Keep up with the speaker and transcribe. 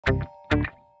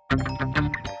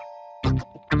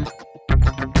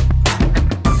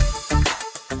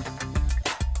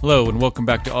Hello and welcome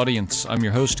back to Audience. I'm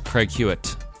your host, Craig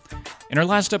Hewitt. In our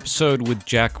last episode with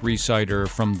Jack Rhysider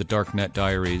from the Darknet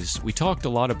Diaries, we talked a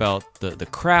lot about the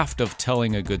craft of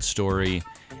telling a good story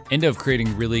and of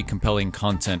creating really compelling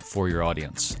content for your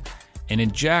audience. And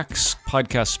in Jack's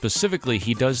podcast specifically,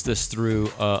 he does this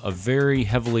through a very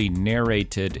heavily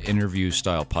narrated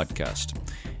interview-style podcast.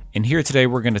 And here today,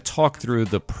 we're going to talk through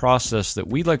the process that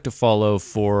we like to follow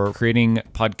for creating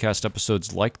podcast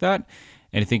episodes like that.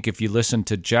 And I think if you listen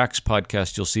to Jack's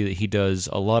podcast, you'll see that he does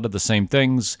a lot of the same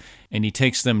things, and he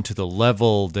takes them to the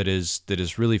level that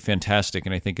is really fantastic,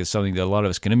 and I think is something that a lot of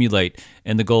us can emulate.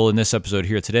 And the goal in this episode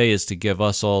here today is to give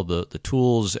us all the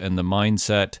tools and the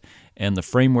mindset and the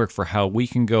framework for how we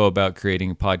can go about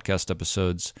creating podcast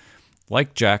episodes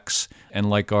like Jack's and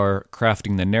like our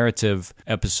Crafting the Narrative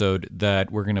episode that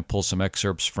we're going to pull some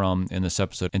excerpts from in this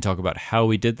episode and talk about how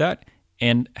we did that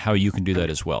and how you can do that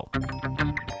as well.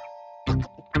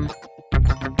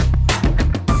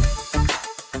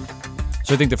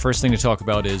 So I think the first thing to talk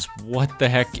about is what the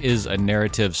heck is a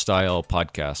narrative style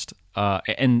podcast?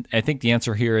 And I think the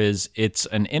answer here is it's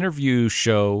an interview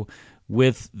show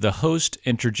with the host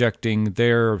interjecting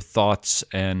their thoughts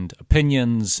and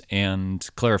opinions and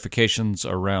clarifications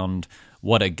around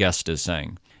what a guest is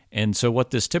saying. And so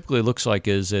what this typically looks like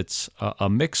is it's a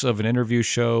mix of an interview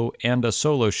show and a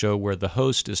solo show where the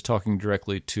host is talking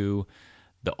directly to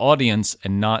the audience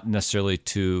and not necessarily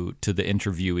to the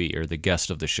interviewee or the guest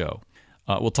of the show.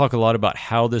 We'll talk a lot about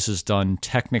how this is done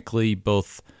technically,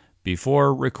 both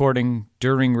before recording,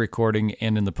 during recording,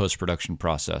 and in the post-production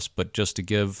process. But just to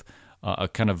give a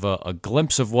kind of a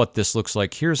glimpse of what this looks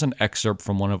like, here's an excerpt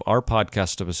from one of our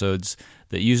podcast episodes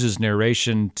that uses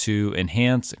narration to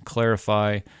enhance and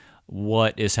clarify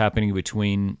what is happening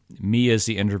between me as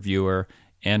the interviewer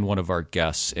and one of our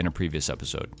guests in a previous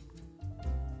episode.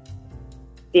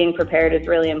 Being prepared is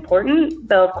really important,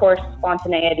 though of course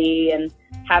spontaneity and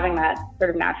having that sort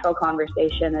of natural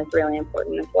conversation is really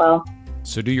important as well.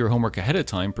 So do your homework ahead of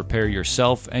time, prepare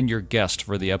yourself and your guest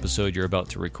for the episode you're about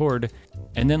to record,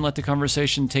 and then let the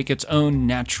conversation take its own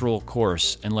natural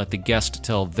course and let the guest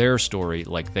tell their story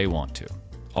like they want to.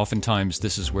 Oftentimes,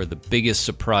 this is where the biggest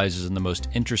surprises and the most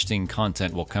interesting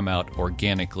content will come out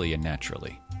organically and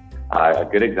naturally. A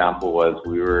good example was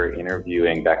we were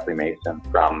interviewing Beckley Mason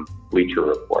from Bleacher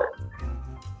Report.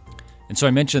 And so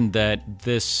I mentioned that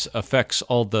this affects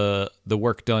all the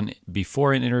work done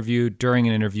before an interview, during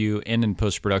an interview, and in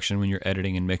post-production when you're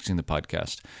editing and mixing the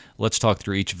podcast. Let's talk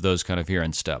through each of those kind of here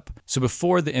in step. So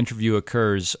before the interview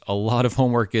occurs, a lot of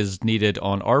homework is needed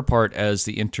on our part as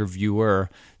the interviewer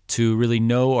to really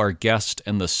know our guest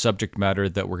and the subject matter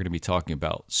that we're going to be talking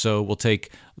about. So we'll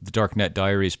take the Darknet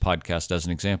Diaries podcast as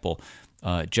an example.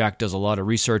 Jack does a lot of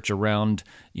research around,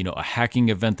 a hacking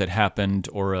event that happened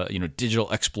or a,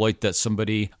 digital exploit that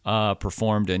somebody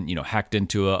performed and, hacked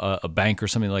into a bank or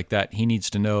something like that. He needs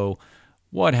to know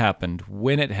what happened,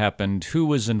 when it happened, who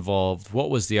was involved, what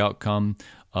was the outcome.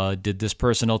 Did this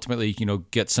person ultimately,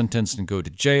 get sentenced and go to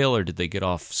jail, or did they get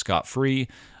off scot-free?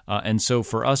 And so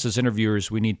for us as interviewers,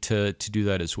 we need to do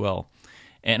that as well.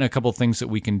 And a couple of things that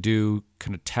we can do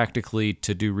kind of tactically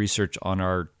to do research on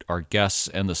our guests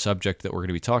and the subject that we're going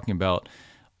to be talking about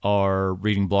are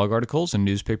reading blog articles and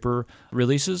newspaper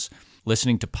releases,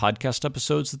 listening to podcast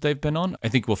episodes that they've been on. I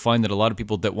think we'll find that a lot of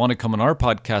people that want to come on our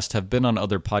podcast have been on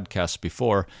other podcasts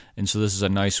before, and so this is a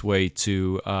nice way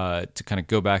to kind of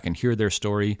go back and hear their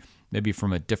story, maybe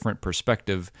from a different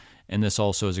perspective. And this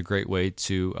also is a great way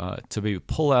to maybe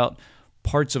pull out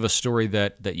parts of a story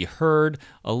that you heard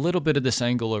a little bit of this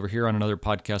angle over here on another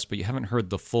podcast, but you haven't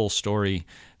heard the full story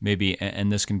maybe,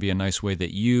 and this can be a nice way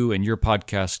that you and your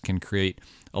podcast can create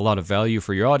a lot of value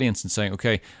for your audience and saying,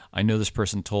 okay, I know this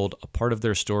person told a part of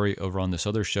their story over on this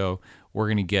other show. We're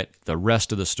going to get the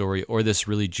rest of the story or this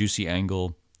really juicy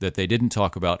angle that they didn't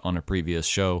talk about on a previous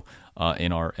show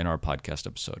in our podcast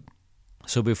episode.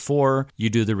 So before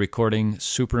you do the recording,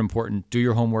 super important, do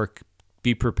your homework,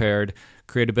 be prepared,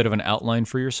 create a bit of an outline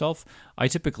for yourself. I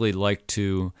typically like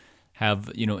to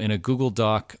have, in a Google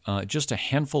Doc, just a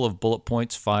handful of bullet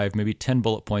points, 5, maybe 10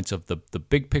 bullet points of the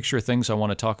big picture things I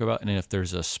want to talk about. And if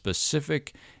there's a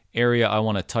specific area I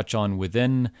want to touch on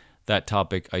within that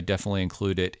topic, I definitely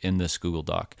include it in this Google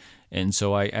Doc. And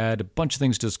so I add a bunch of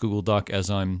things to this Google Doc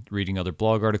as I'm reading other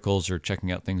blog articles or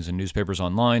checking out things in newspapers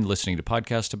online, listening to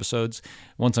podcast episodes.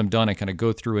 Once I'm done, I kind of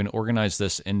go through and organize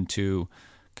this into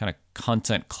kind of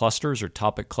content clusters or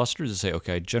topic clusters to say,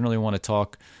 okay, I generally want to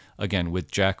talk, again,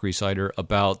 with Jack Rhysider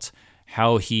about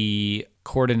how he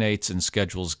coordinates and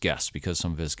schedules guests, because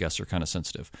some of his guests are kind of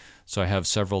sensitive. So I have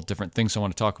several different things I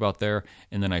want to talk about there,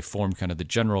 and then I form kind of the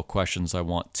general questions I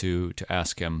want to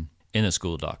ask him in the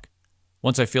School Doc.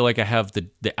 Once I feel like I have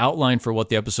the outline for what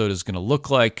the episode is going to look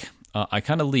like, I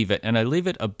kind of leave it, and I leave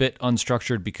it a bit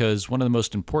unstructured because one of the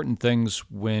most important things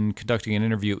when conducting an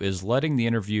interview is letting the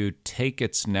interview take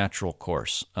its natural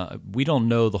course. We don't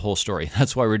know the whole story.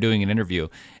 That's why we're doing an interview.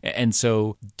 And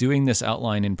so doing this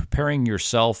outline and preparing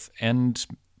yourself and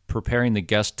preparing the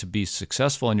guest to be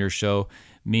successful in your show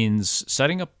means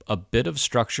setting up a bit of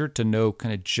structure to know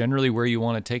kind of generally where you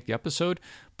want to take the episode,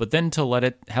 but then to let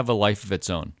it have a life of its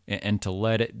own and to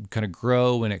let it kind of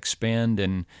grow and expand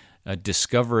and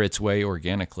discover its way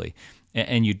organically.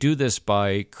 And you do this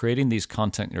by creating these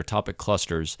content or topic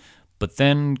clusters, but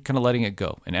then kind of letting it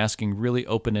go and asking really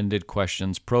open-ended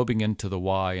questions, probing into the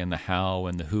why and the how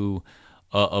and the who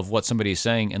of what somebody is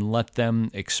saying, and let them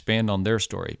expand on their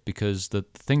story. Because the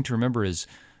thing to remember is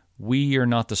we are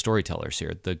not the storytellers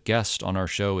here. The guest on our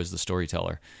show is the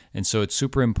storyteller. And so it's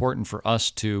super important for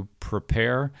us to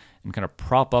prepare and kind of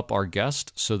prop up our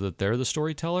guest so that they're the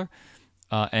storyteller,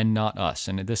 and not us.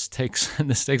 And this takes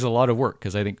a lot of work,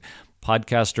 because I think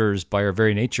podcasters, by our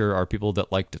very nature, are people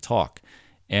that like to talk.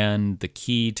 And the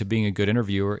key to being a good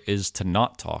interviewer is to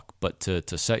not talk, but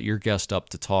to set your guest up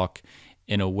to talk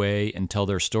in a way and tell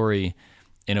their story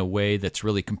in a way that's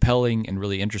really compelling and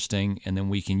really interesting. And then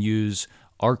we can use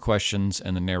our questions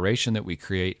and the narration that we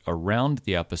create around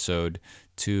the episode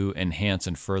to enhance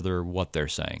and further what they're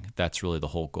saying. That's really the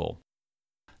whole goal.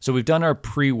 So we've done our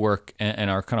pre-work and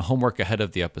our kind of homework ahead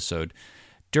of the episode.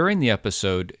 During the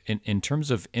episode, in terms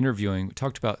of interviewing, we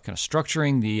talked about kind of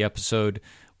structuring the episode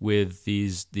with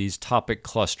these topic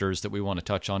clusters that we want to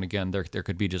touch on. Again, there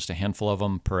could be just a handful of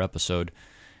them per episode.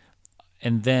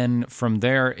 And then from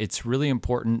there, it's really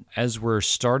important as we're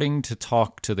starting to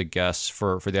talk to the guests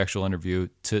for the actual interview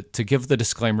to give the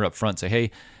disclaimer up front. Say, hey,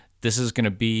 this is going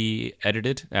to be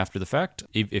edited after the fact.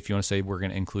 If you want to say we're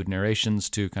going to include narrations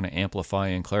to kind of amplify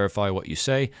and clarify what you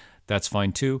say, that's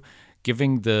fine too.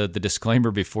 Giving the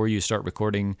disclaimer before you start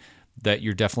recording that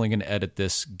you're definitely going to edit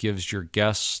this gives your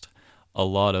guest a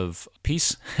lot of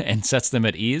peace and sets them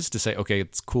at ease to say, okay,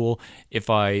 it's cool if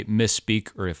I misspeak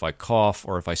or if I cough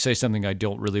or if I say something I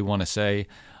don't really want to say,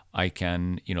 I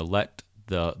can, let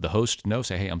the host know,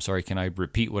 say, hey, I'm sorry, can I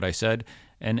repeat what I said?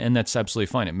 And that's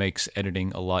absolutely fine. It makes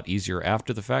editing a lot easier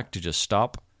after the fact to just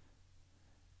stop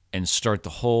and start the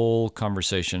whole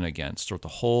conversation again, start the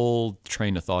whole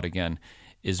train of thought again,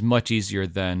 is much easier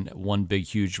than one big,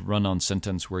 huge run-on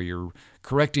sentence where you're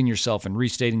correcting yourself and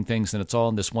restating things, and it's all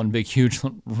in this one big, huge,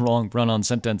 wrong run-on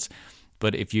sentence.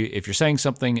 But if you're saying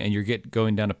something and you're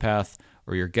going down a path,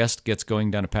 or your guest gets going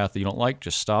down a path that you don't like,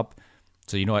 just stop.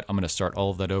 So you know what? I'm going to start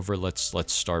all of that over. Let's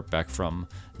start back from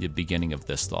the beginning of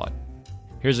this thought.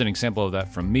 Here's an example of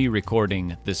that from me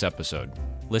recording this episode.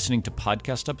 Listening to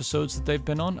podcast episodes that they've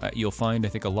been on, you'll find, I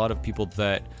think, a lot of people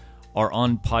that are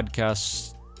on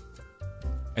podcasts.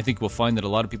 I think we'll find that a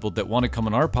lot of people that want to come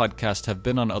on our podcast have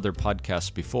been on other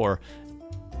podcasts before.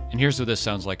 And here's what this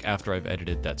sounds like after I've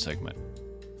edited that segment.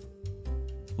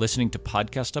 Listening to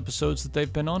podcast episodes that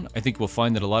they've been on, I think we'll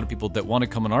find that a lot of people that want to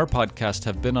come on our podcast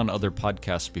have been on other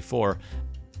podcasts before.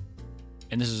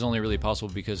 And this is only really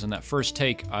possible because in that first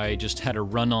take, I just had a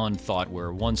run-on thought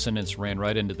where one sentence ran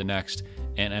right into the next,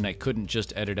 and I couldn't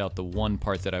just edit out the one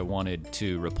part that I wanted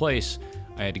to replace.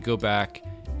 I had to go back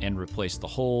and replace the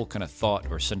whole kind of thought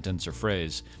or sentence or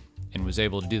phrase, and was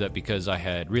able to do that because I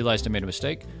had realized I made a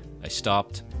mistake. I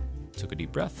stopped, took a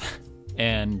deep breath,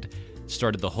 and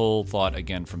started the whole thought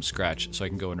again from scratch, so I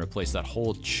can go and replace that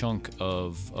whole chunk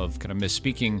of kind of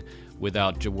misspeaking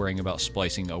without worrying about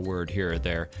splicing a word here or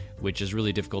there, which is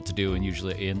really difficult to do and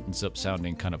usually ends up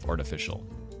sounding kind of artificial.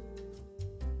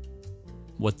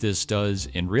 What this does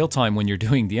in real time when you're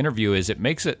doing the interview is it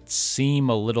makes it seem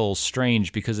a little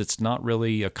strange because it's not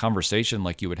really a conversation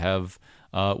like you would have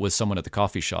with someone at the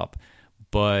coffee shop,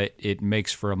 but it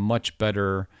makes for a much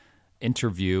better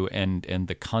interview, and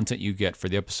the content you get for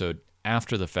the episode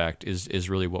after the fact is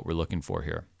really what we're looking for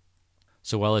here.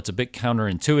 So while it's a bit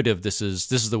counterintuitive, this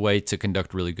is the way to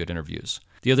conduct really good interviews.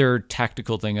 The other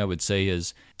tactical thing I would say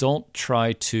is don't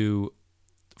try to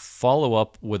follow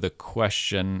up with a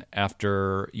question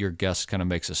after your guest kind of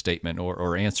makes a statement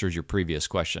or answers your previous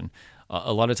question.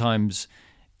 A lot of times,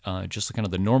 just kind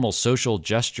of the normal social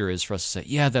gesture is for us to say,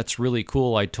 yeah, that's really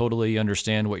cool. I totally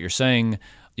understand what you're saying.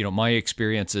 My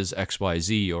experience is X, Y,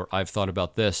 Z, or I've thought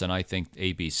about this and I think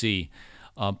A, B, C.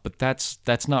 But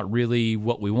that's not really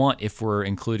what we want if we're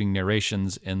including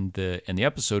narrations in the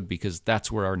episode, because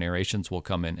that's where our narrations will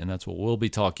come in, and that's what we'll be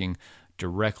talking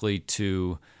directly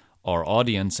to our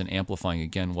audience and amplifying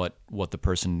again what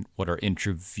our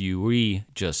interviewee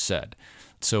just said.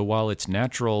 So while it's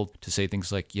natural to say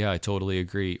things like, yeah, I totally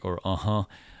agree, or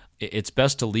it's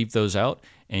best to leave those out,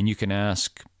 and you can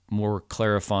ask more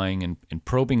clarifying and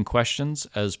probing questions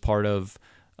as part of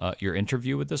your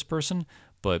interview with this person.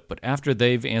 But after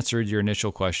they've answered your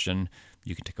initial question,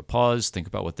 you can take a pause, think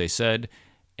about what they said,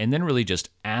 and then really just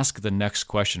ask the next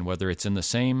question, whether it's in the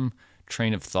same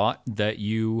train of thought that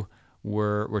you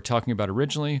were talking about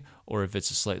originally, or if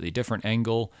it's a slightly different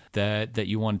angle that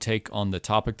you want to take on the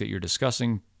topic that you're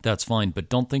discussing. That's fine, but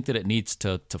don't think that it needs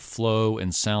to flow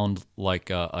and sound like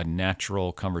a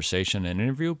natural conversation in an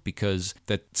interview, because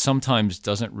that sometimes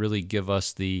doesn't really give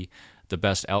us the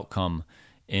best outcome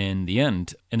in the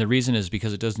end. And the reason is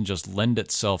because it doesn't just lend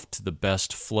itself to the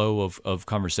best flow of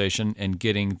conversation and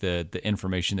getting the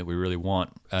information that we really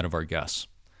want out of our guests.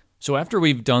 So after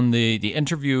we've done the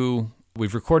interview,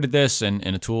 we've recorded this in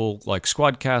a tool like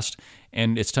Squadcast,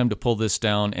 and it's time to pull this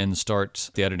down and start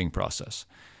the editing process.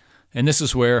 And this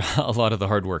is where a lot of the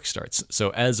hard work starts. So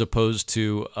as opposed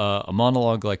to a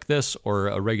monologue like this or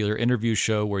a regular interview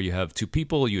show where you have two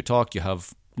people, you talk, you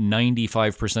have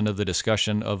 95% of the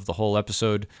discussion of the whole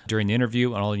episode during the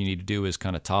interview, and all you need to do is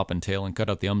kind of top and tail and cut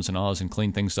out the ums and ahs and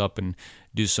clean things up and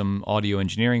do some audio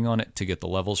engineering on it to get the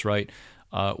levels right.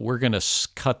 We're going to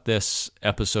cut this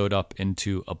episode up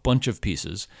into a bunch of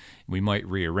pieces. We might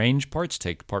rearrange parts,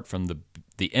 take part from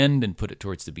the end and put it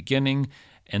towards the beginning,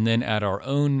 and then add our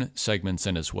own segments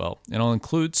in as well. And I'll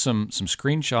include some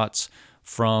screenshots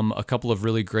from a couple of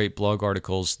really great blog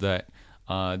articles that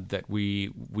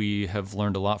we have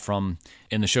learned a lot from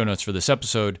in the show notes for this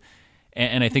episode.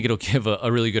 And I think it'll give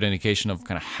a really good indication of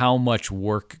kind of how much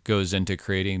work goes into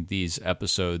creating these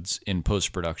episodes in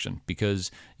post-production,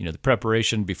 because the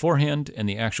preparation beforehand and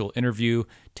the actual interview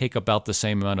take about the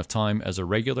same amount of time as a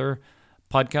regular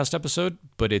podcast episode,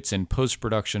 but it's in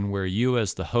post-production where you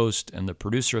as the host and the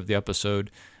producer of the episode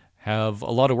have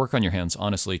a lot of work on your hands,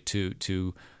 honestly,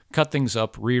 to cut things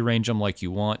up, rearrange them like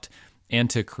you want, and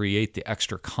to create the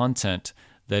extra content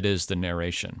that is the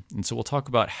narration. And so we'll talk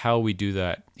about how we do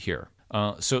that here.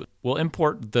 So we'll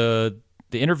import the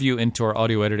interview into our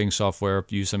audio editing software,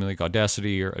 use something like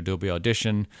Audacity or Adobe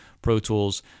Audition, Pro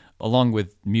Tools, along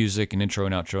with music and intro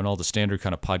and outro and all the standard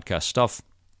kind of podcast stuff.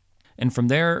 And from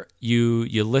there, you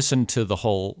listen to the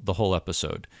whole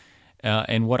episode.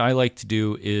 And what I like to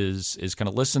do is kind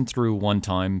of listen through one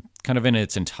time, kind of in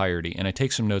its entirety. And I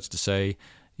take some notes to say,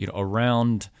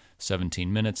 around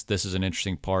 17 minutes, this is an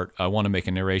interesting part. I want to make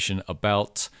a narration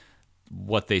about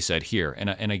what they said here.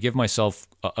 And I give myself,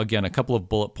 again, a couple of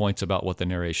bullet points about what the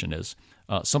narration is.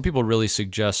 Some people really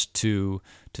suggest to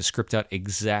script out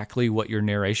exactly what your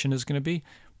narration is going to be.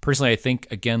 Personally, I think,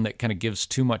 again, that kind of gives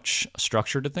too much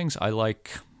structure to things. I like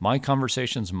my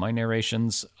conversations, my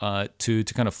narrations to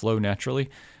kind of flow naturally.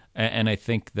 And I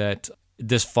think that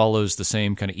this follows the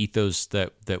same kind of ethos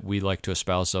that we like to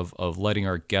espouse of letting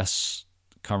our guests'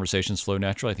 conversations flow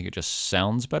naturally. I think it just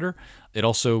sounds better. It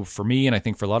also, for me, and I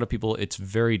think for a lot of people, it's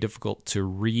very difficult to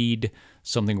read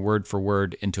something word for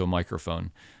word into a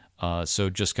microphone.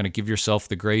 So just kind of give yourself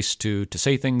the grace to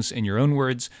say things in your own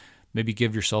words. Maybe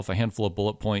give yourself a handful of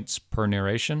bullet points per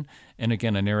narration. And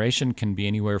again, a narration can be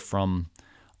anywhere from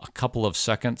a couple of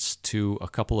seconds to a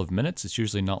couple of minutes. It's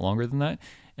usually not longer than that.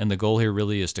 And the goal here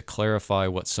really is to clarify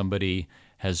what somebody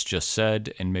has just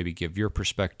said and maybe give your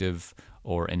perspective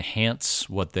or enhance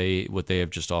what they have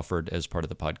just offered as part of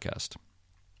the podcast.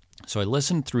 So I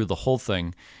listen through the whole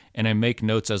thing and I make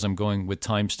notes as I'm going with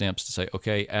timestamps to say,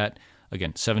 okay, at,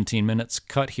 again, 17 minutes,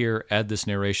 cut here, add this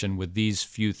narration with these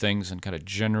few things and kind of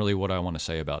generally what I want to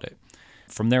say about it.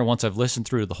 From there, once I've listened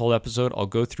through the whole episode, I'll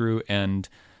go through and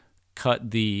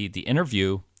cut the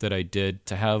interview that I did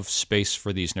to have space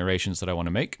for these narrations that I want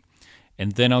to make.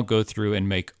 And then I'll go through and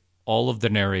make all of the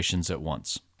narrations at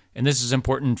once. And this is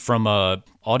important from a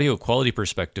audio quality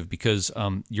perspective because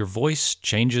your voice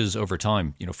changes over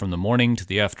time, from the morning to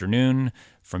the afternoon,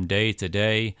 from day to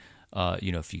day.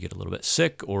 If you get a little bit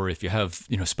sick or if you have,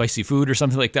 spicy food or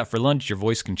something like that for lunch, your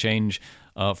voice can change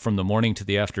from the morning to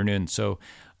the afternoon. So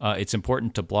it's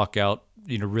important to block out,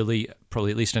 really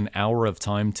probably at least an hour of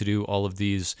time to do all of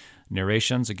these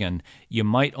narrations. Again, you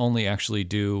might only actually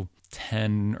do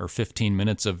 10 or 15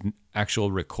 minutes of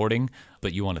actual recording,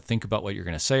 but you want to think about what you're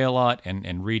going to say a lot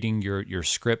and reading your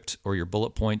script or your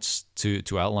bullet points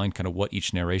to outline kind of what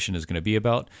each narration is going to be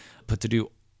about, but to do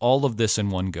all of this in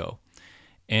one go.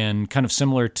 And kind of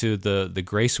similar to the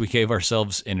grace we gave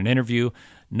ourselves in an interview,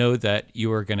 know that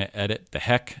you are going to edit the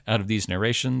heck out of these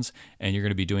narrations, and you're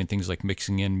going to be doing things like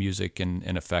mixing in music and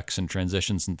effects and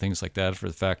transitions and things like that after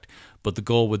the fact. But the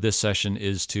goal with this session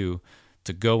is to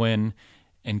go in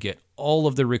and get all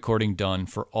of the recording done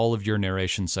for all of your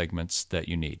narration segments that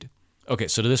you need. Okay,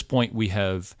 so to this point, we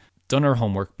have done our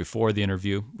homework before the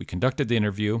interview. We conducted the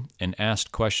interview and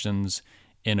asked questions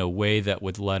in a way that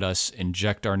would let us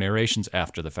inject our narrations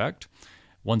after the fact.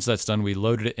 Once that's done, we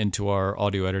loaded it into our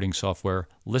audio editing software,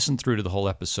 listened through to the whole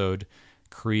episode,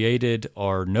 created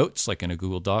our notes, like in a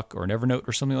Google Doc or an Evernote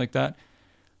or something like that,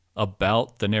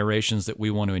 about the narrations that we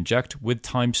want to inject with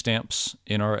timestamps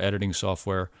in our editing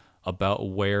software about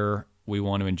where we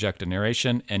want to inject a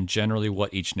narration and generally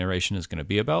what each narration is going to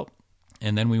be about.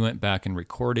 And then we went back and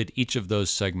recorded each of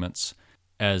those segments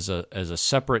as a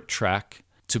separate track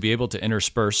to be able to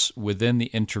intersperse within the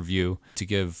interview to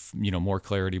give more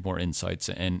clarity, more insights,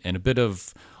 and a bit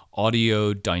of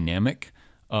audio dynamic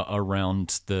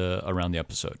around the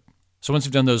episode. So once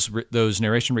you've done those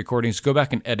narration recordings, go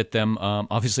back and edit them.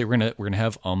 Obviously, we're gonna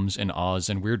have ums and ahs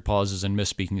and weird pauses and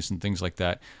misspeakings and things like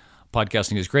that.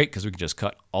 Podcasting is great because we can just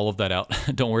cut all of that out.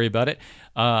 Don't worry about it.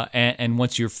 And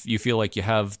once you feel like you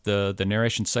have the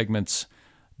narration segments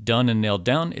done and nailed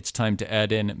down, it's time to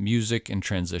add in music and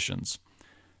transitions.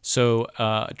 So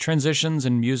transitions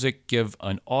and music give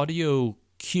an audio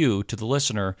cue to the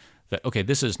listener that, okay,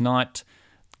 this is not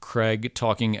Craig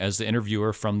talking as the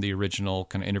interviewer from the original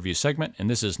kind of interview segment, and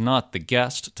this is not the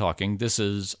guest talking. This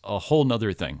is a whole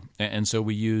nother thing. And so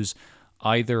we use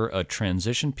either a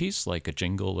transition piece, like a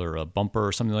jingle or a bumper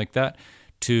or something like that,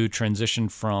 to transition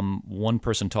from one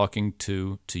person talking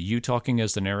to you talking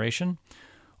as the narration.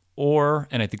 Or,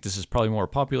 and I think this is probably more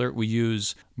popular, we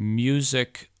use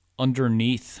music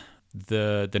underneath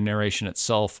the narration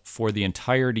itself for the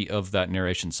entirety of that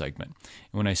narration segment.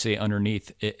 And when I say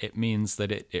underneath, it means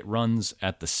that it runs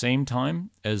at the same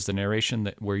time as the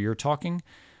narration where you're talking,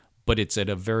 but it's at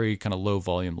a very kind of low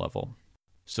volume level.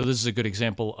 So this is a good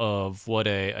example of what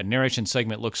a narration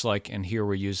segment looks like, and here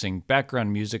we're using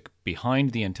background music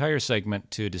behind the entire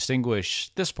segment to distinguish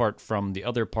this part from the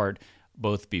other part,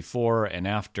 both before and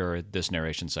after this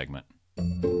narration segment.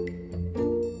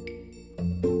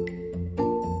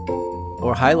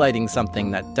 Or highlighting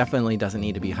something that definitely doesn't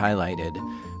need to be highlighted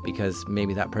because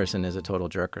maybe that person is a total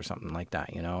jerk or something like that,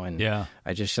 and yeah.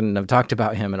 I just shouldn't have talked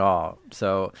about him at all.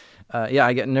 So,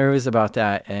 I get nervous about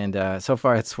that, and so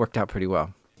far it's worked out pretty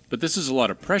well. But this is a lot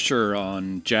of pressure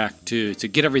on Jack to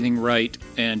get everything right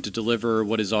and to deliver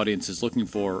what his audience is looking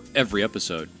for every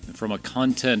episode. From a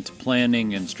content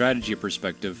planning and strategy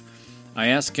perspective, I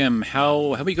ask him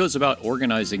how he goes about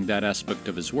organizing that aspect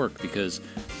of his work, because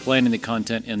planning the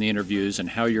content and the interviews and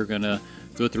how you're going to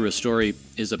go through a story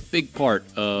is a big part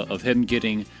of him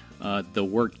getting the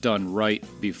work done right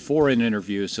before an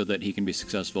interview so that he can be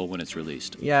successful when it's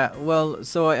released. Yeah, well,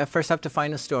 so I first have to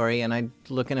find a story, and I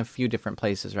look in a few different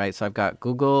places, right? So I've got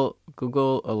Google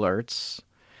Alerts,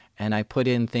 and I put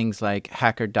in things like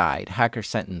hacker died, hacker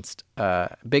sentenced,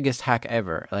 biggest hack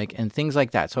ever, and things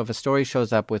like that. So if a story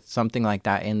shows up with something like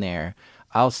that in there,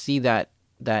 I'll see that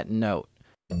note.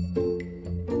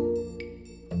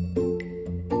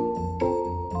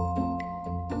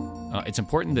 It's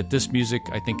important that this music,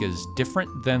 I think, is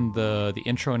different than the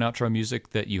intro and outro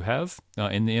music that you have.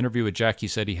 In the interview with Jack, he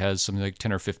said he has something like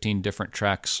 10 or 15 different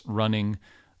tracks running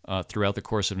throughout the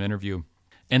course of an interview.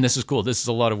 And this is cool. This is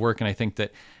a lot of work, and I think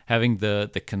that having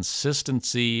the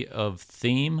consistency of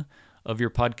theme of your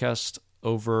podcast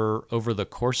over the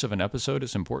course of an episode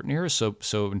is important here. So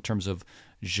in terms of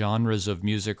genres of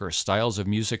music or styles of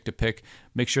music to pick,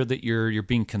 make sure that you're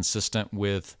being consistent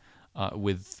with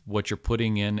what you're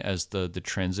putting in as the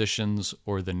transitions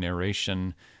or the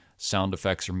narration sound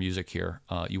effects or music here.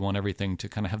 You want everything to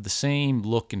kind of have the same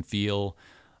look and feel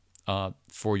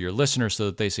for your listeners, so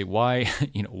that they say, why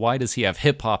does he have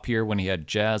hip hop here when he had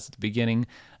jazz at the beginning?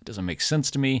 It doesn't make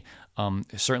sense to me.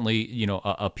 Certainly,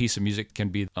 a piece of music can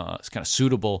be kind of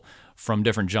suitable from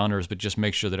different genres, but just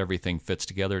make sure that everything fits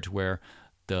together to where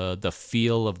the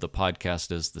feel of the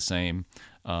podcast is the same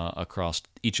across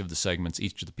each of the segments,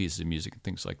 each of the pieces of music, and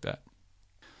things like that.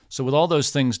 So with all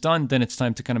those things done, then it's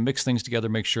time to kind of mix things together,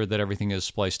 make sure that everything is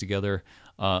spliced together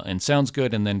and sounds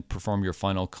good, and then perform your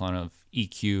final kind of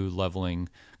EQ, leveling,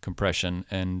 compression,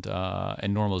 and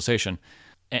normalization.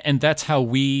 And that's how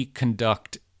we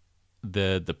conduct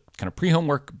the kind of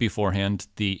pre-homework beforehand,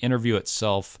 the interview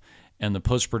itself, and the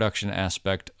post-production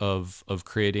aspect of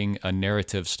creating a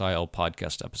narrative-style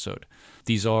podcast episode.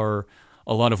 These are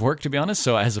a lot of work, to be honest.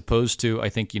 So as opposed to, I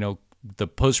think, The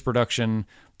post-production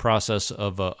process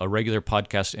of a regular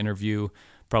podcast interview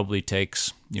probably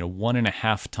takes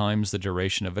 1.5 times the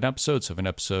duration of an episode. So if an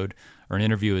episode or an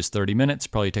interview is 30 minutes,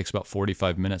 probably takes about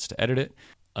 45 minutes to edit it.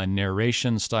 A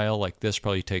narration style like this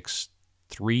probably takes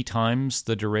 3 times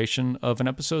the duration of an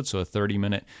episode. So a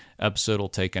 30-minute episode will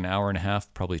take an hour and a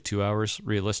half, probably 2 hours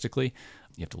realistically.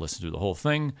 You have to listen to the whole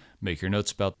thing, make your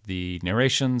notes about the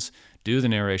narrations, do the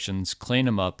narrations, clean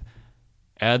them up,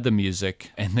 add the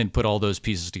music, and then put all those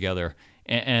pieces together.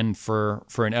 And for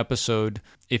an episode,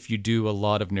 if you do a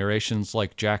lot of narrations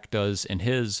like Jack does in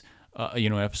his,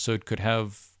 an episode could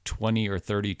have 20 or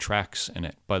 30 tracks in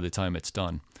it by the time it's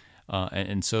done.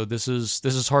 And so this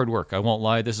is hard work. I won't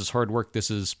lie. This is hard work. This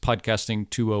is podcasting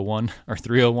 201 or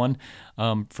 301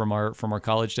 from our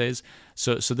college days.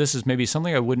 So this is maybe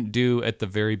something I wouldn't do at the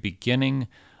very beginning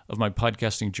of my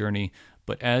podcasting journey.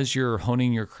 But as you're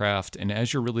honing your craft and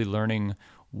as you're really learning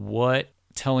what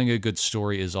telling a good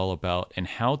story is all about and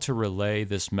how to relay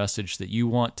this message that you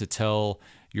want to tell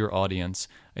your audience,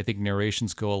 I think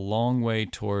narrations go a long way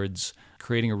towards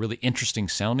creating a really interesting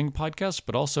sounding podcast,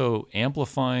 but also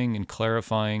amplifying and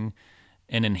clarifying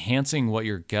and enhancing what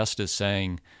your guest is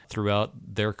saying throughout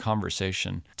their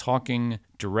conversation. Talking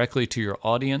directly to your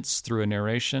audience through a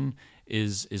narration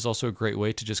is also a great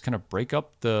way to just kind of break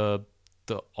up the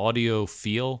audio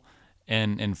feel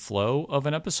and flow of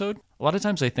an episode. A lot of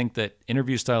times I think that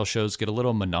interview style shows get a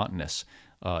little monotonous.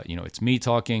 It's me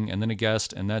talking and then a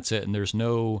guest and that's it. And there's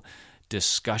no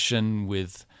discussion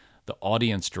with the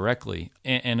audience directly.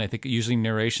 And I think using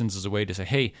narrations is a way to say,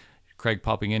 hey, Craig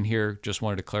popping in here, just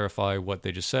wanted to clarify what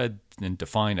they just said and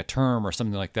define a term or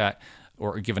something like that,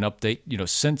 or give an update.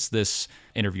 Since this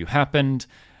interview happened,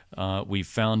 we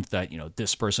found that,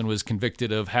 this person was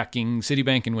convicted of hacking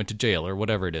Citibank and went to jail or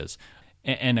whatever it is.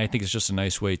 And I think it's just a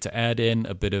nice way to add in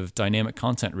a bit of dynamic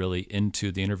content really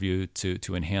into the interview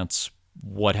to enhance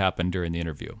what happened during the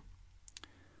interview.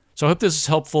 So I hope this is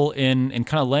helpful in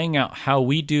kind of laying out how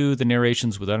we do the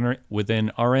narrations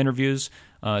within our interviews,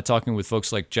 talking with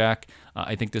folks like Jack.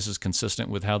 I think this is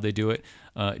consistent with how they do it.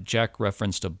 Jack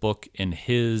referenced a book in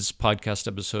his podcast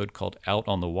episode called Out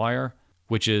on the Wire,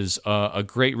 which is a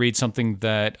great read, something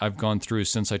that I've gone through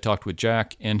since I talked with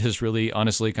Jack and has really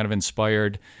honestly kind of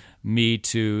inspired me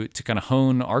to kind of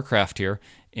hone our craft here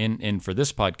and for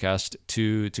this podcast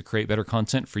to create better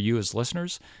content for you as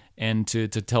listeners and to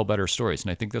tell better stories.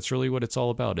 And I think that's really what it's all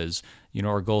about is,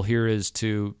 our goal here is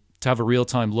to have a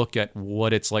real-time look at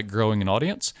what it's like growing an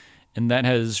audience. And that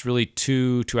has really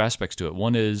two aspects to it.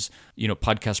 One is,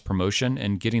 podcast promotion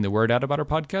and getting the word out about our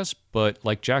podcast. But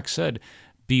like Jack said,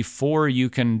 before you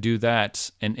can do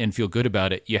that and feel good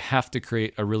about it, you have to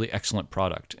create a really excellent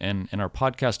product. And our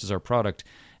podcast is our product.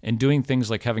 And doing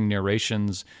things like having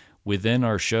narrations within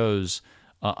our shows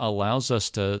allows us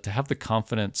to have the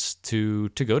confidence to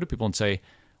go to people and say,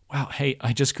 wow, hey,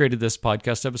 I just created this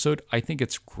podcast episode. I think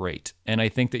it's great. And I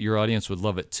think that your audience would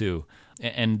love it too.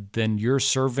 And then you're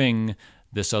serving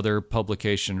this other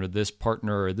publication or this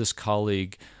partner or this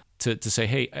colleague to say,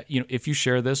 hey, if you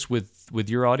share this with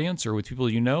your audience or with people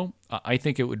I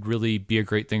think it would really be a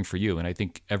great thing for you. And I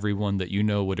think everyone that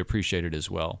would appreciate it as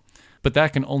well. But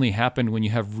that can only happen when you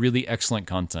have really excellent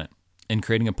content. And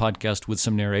creating a podcast with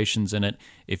some narrations in it,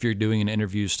 if you're doing an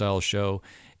interview style show,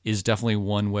 is definitely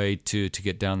one way to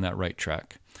get down that right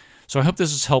track. So I hope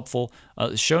this is helpful.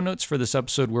 Show notes for this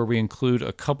episode where we include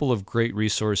a couple of great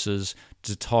resources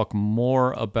to talk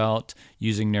more about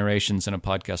using narrations in a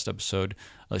podcast episode.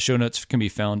 Show notes can be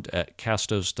found at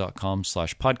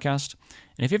castos.com/podcast.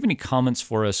 And if you have any comments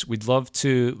for us, we'd love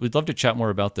to chat more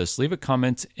about this. Leave a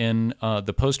comment in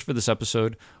the post for this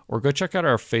episode, or go check out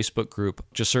our Facebook group.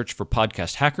 Just search for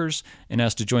Podcast Hackers and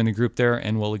ask to join the group there,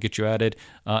 and we'll get you added.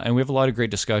 And we have a lot of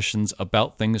great discussions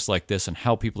about things like this and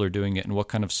how people are doing it and what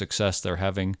kind of success they're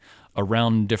having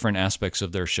around different aspects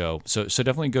of their show. So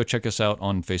definitely go check us out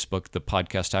on Facebook, the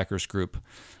Podcast Hackers group,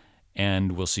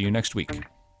 and we'll see you next week.